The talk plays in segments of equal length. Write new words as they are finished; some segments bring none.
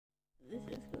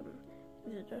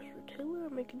is Joshua Taylor.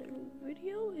 I'm making a new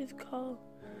video. It's called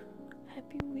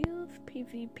Happy Wheels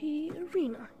PvP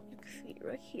Arena. You can see it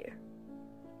right here.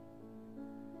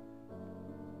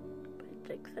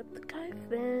 But accept the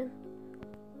Kaizen.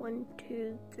 1,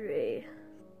 2, 3.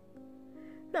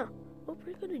 Now, what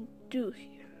we're gonna do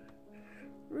here,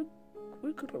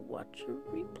 we're gonna watch a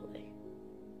replay.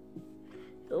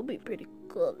 It'll be pretty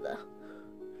cool though.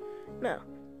 Now,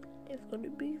 it's gonna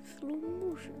be slow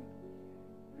motion.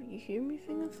 When you hear me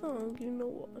sing a song, you know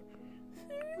what.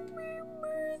 Sing me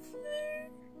mercy,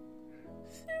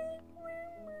 sing me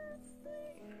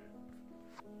mercy.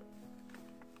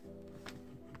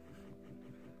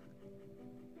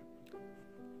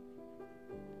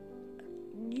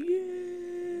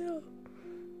 Yeah.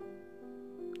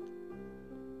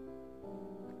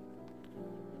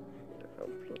 I'll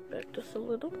bring it back just a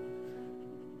little.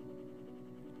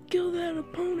 Kill that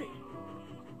opponent.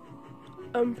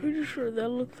 I'm pretty sure that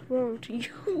looks wrong to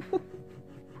you.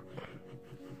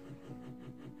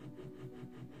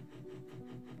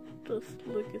 Just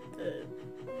look at that.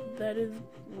 That is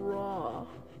raw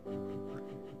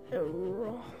and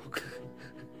wrong.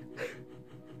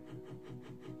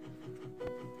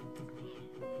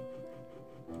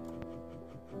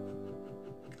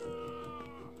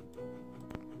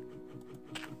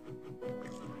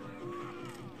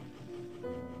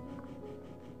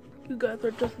 You guys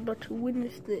are just about to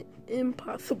witness the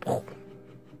impossible.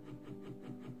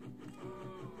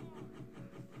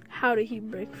 How did he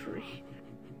break free?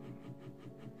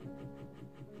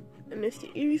 And it's the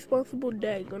irresponsible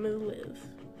dad gonna live.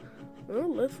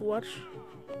 Well, let's watch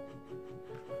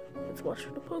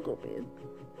the Pogo Man.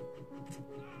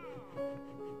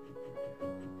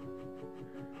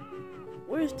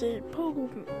 Where's the Pogo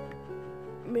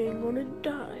Man gonna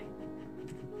die?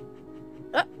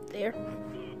 Up there.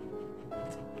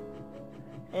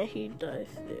 And he dies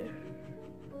there.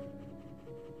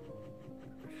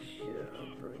 Sure,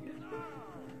 I'll bring it.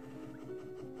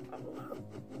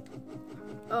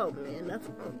 Oh man, that's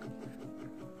wrong.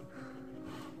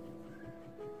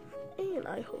 And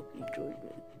I hope you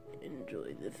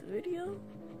enjoyed this video.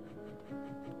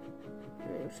 My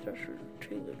name is Joshua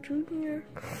Taylor Jr.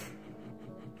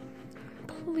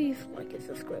 Please like and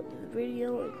subscribe to the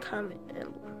video and comment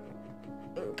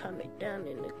down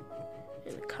in the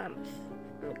comments.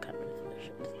 In the comment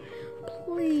sections.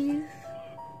 Please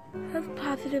have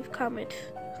positive comments.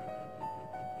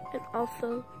 And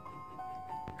also,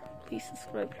 please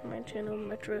subscribe to my channel,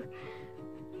 Metro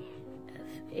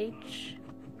SH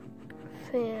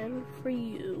Fan for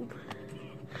you.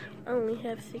 I only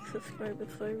have 6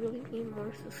 subscribers, so I really need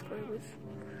more subscribers.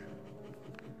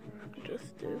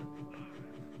 Just do.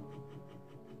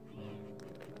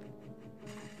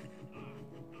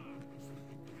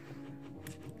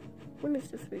 When is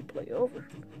this replay over?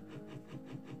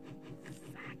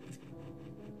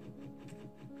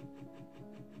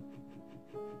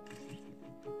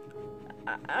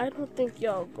 I don't think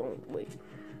y'all gonna wait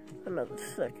another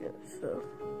second, so.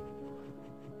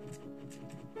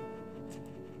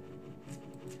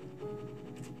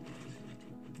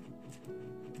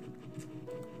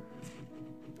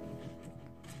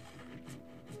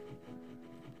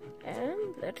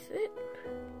 And that's it.